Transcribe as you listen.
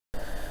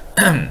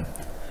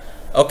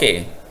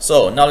Okay,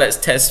 so now let's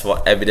test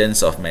for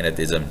evidence of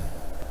magnetism.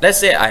 Let's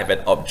say I have an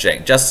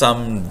object, just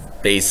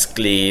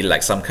basically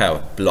like some kind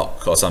of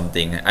block or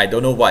something. I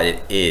don't know what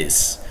it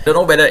is. I don't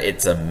know whether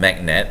it's a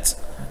magnet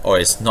or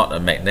it's not a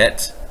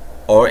magnet,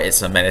 or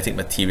it's a magnetic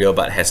material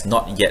but has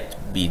not yet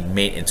been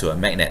made into a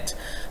magnet.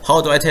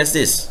 How do I test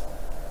this?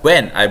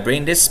 When I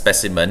bring this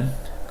specimen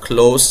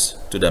close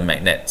to the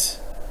magnet,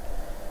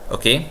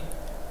 okay,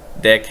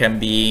 there can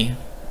be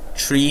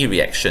three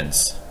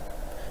reactions.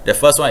 The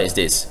first one is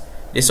this.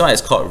 This one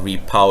is called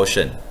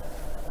repulsion.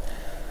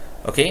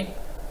 Okay,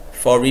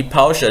 for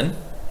repulsion,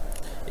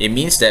 it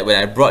means that when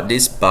I brought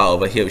this bar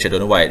over here, which I don't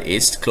know what it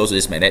is, close to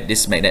this part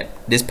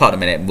of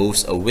the magnet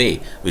moves away,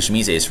 which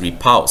means it is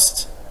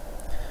repulsed.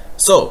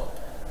 So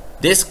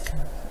this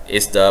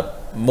is the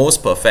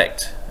most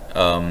perfect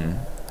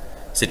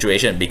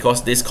situation,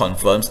 because this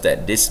confirms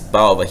that this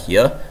bar over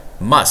here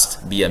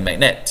must be a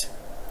magnet,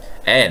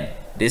 and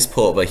this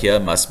pole over here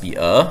must be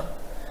a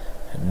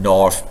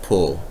north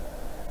pole.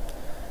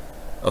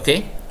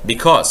 Okay,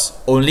 because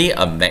only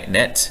a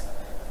magnet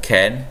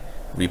can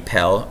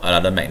repel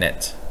another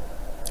magnet.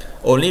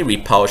 Only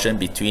repulsion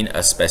between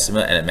a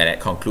specimen and a magnet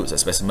concludes a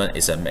specimen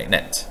is a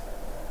magnet.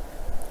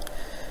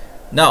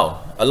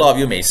 Now, a lot of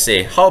you may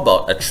say, how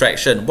about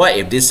attraction? What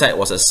if this side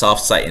was a south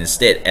side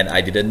instead and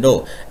I didn't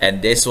know,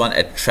 and this one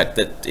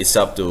attracted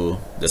itself to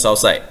the south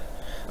side?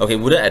 Okay,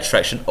 wouldn't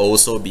attraction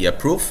also be a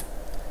proof?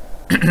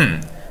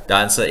 The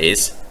answer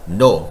is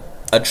no.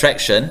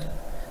 Attraction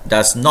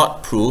does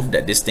not prove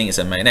that this thing is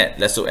a magnet.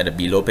 Let's look at the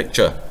below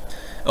picture.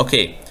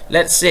 Okay,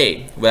 let's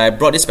say when I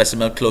brought this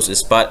specimen close to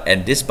this part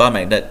and this bar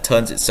magnet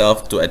turns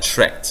itself to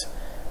attract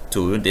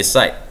to this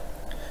side.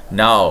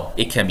 Now,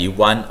 it can be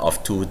one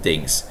of two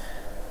things.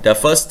 The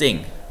first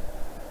thing,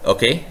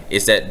 okay,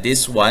 is that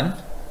this one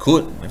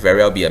could very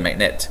well be a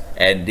magnet,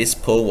 and this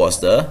pole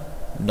was the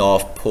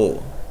north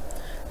pole,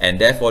 and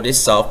therefore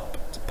this south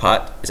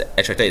part is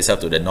attracted itself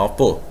to the north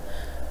pole.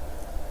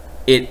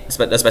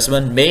 The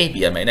specimen may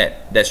be a magnet,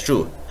 that's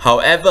true.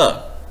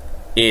 However,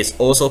 it is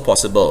also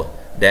possible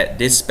that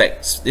this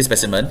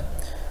specimen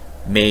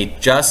may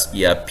just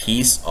be a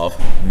piece of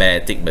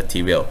magnetic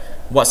material.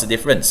 What's the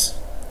difference?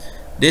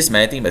 This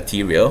magnetic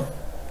material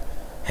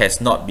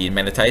has not been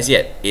magnetized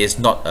yet. It is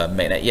not a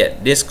magnet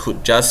yet. This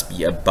could just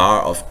be a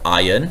bar of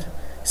iron,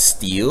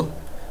 steel,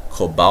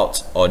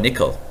 cobalt, or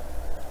nickel.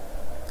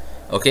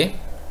 Okay?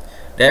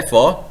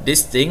 Therefore,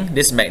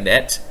 this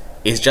magnet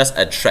is just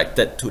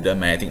attracted to the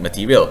magnetic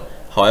material.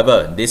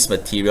 However, this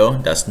material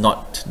does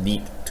not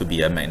need to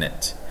be a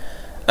magnet.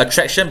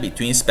 Attraction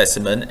between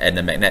specimen and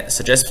the magnet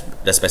suggests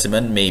the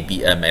specimen may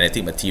be a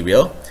magnetic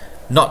material,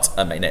 not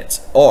a magnet,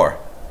 or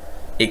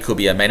it could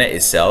be a magnet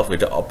itself with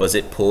the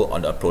opposite pole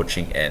on the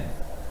approaching end.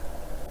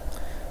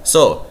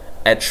 So,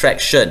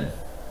 attraction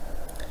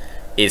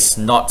is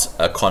not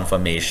a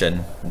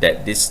confirmation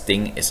that this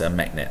thing is a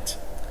magnet.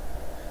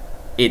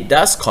 It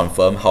does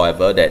confirm,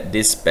 however, that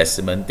this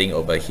specimen thing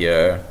over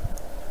here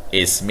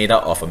is made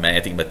out of a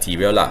magnetic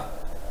material lah.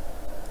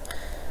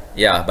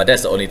 Yeah, but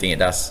that's the only thing it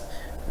does.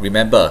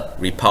 Remember,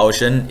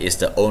 repulsion is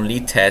the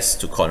only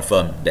test to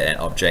confirm that an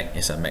object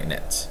is a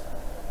magnet.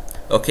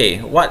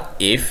 Okay, what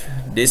if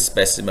this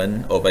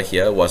specimen over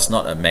here was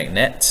not a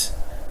magnet,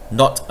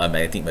 not a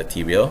magnetic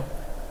material,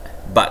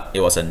 but it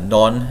was a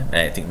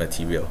non-magnetic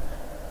material?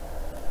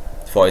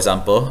 For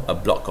example, a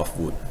block of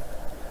wood.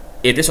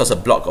 If this was a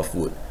block of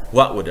wood,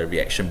 what would the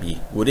reaction be?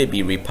 Would it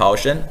be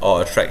repulsion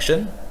or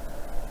attraction?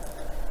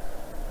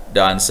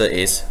 The answer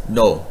is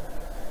no.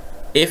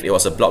 If it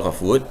was a block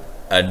of wood,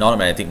 a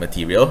non-magnetic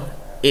material,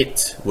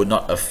 it would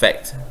not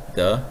affect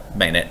the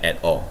magnet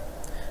at all.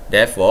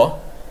 Therefore,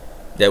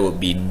 there would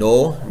be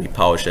no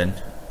repulsion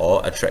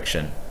or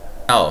attraction.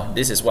 Now,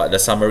 this is what the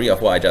summary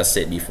of what I just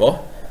said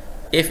before.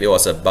 If it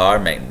was a bar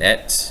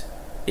magnet,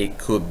 it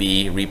could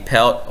be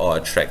repelled or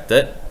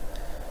attracted,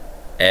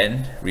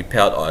 and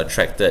repelled or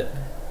attracted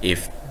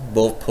if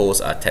both poles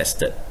are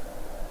tested.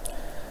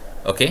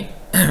 Okay,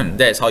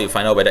 that is how you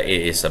find out whether it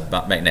is a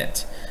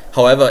magnet.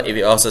 However, if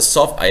it was a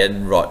soft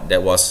iron rod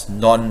that was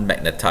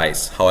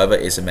non-magnetized, however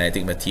it's a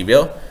magnetic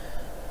material,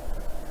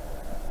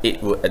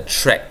 it would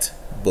attract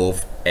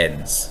both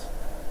ends.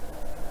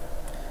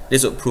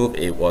 This would prove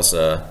it was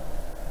a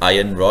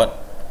iron rod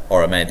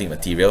or a magnetic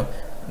material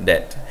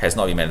that has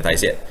not been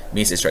magnetized yet.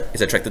 Means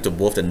it's attracted to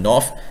both the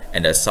north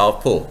and the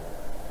south pole.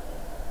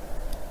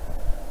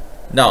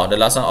 Now, the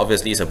last one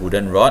obviously is a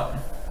wooden rod,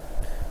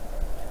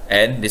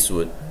 and this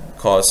would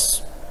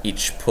cause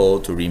each pole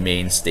to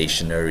remain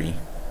stationary.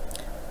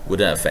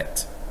 Wouldn't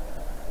affect.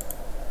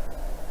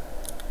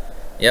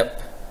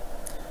 Yep.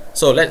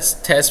 So let's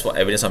test for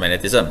evidence of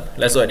magnetism.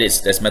 Let's look at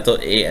this. There's metal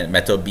A and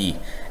metal B,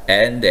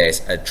 and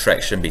there's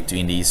attraction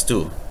between these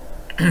two.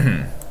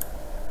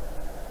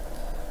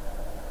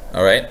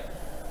 Alright.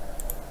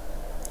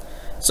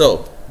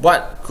 So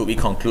what could we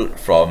conclude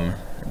from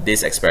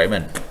this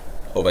experiment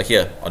over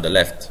here on the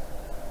left?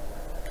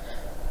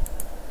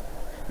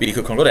 We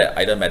could conclude that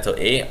either metal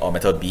A or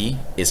metal B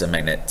is a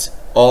magnet,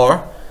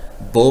 or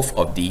both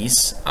of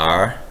these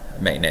are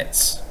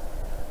magnets.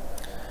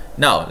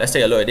 Now let's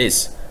take a look at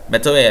this.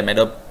 Metal A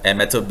and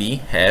metal B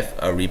have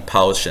a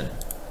repulsion.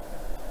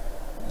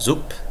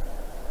 Zoop.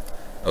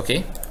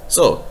 Okay,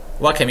 so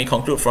what can we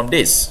conclude from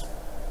this?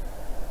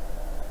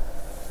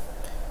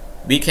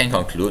 We can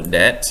conclude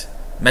that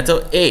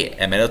metal A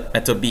and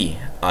metal B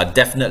are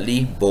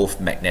definitely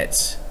both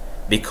magnets,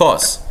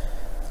 because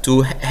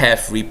to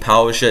have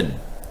repulsion,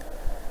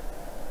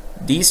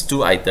 these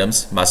two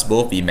items must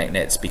both be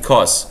magnets,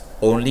 because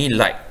only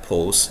like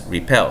poles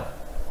repel.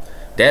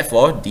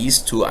 Therefore, these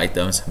two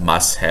items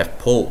must have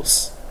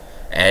poles,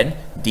 and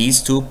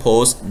these two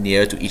poles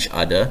near to each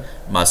other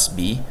must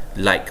be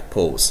like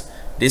poles.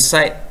 This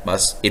side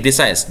must, if this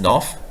side is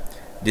north,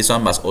 this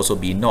one must also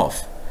be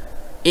north.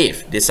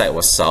 If this side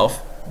was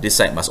south, this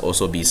side must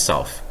also be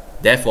south.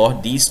 Therefore,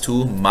 these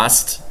two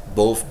must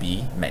both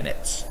be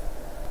magnets.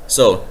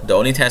 So the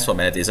only test for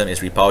magnetism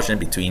is repulsion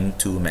between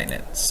two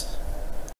magnets.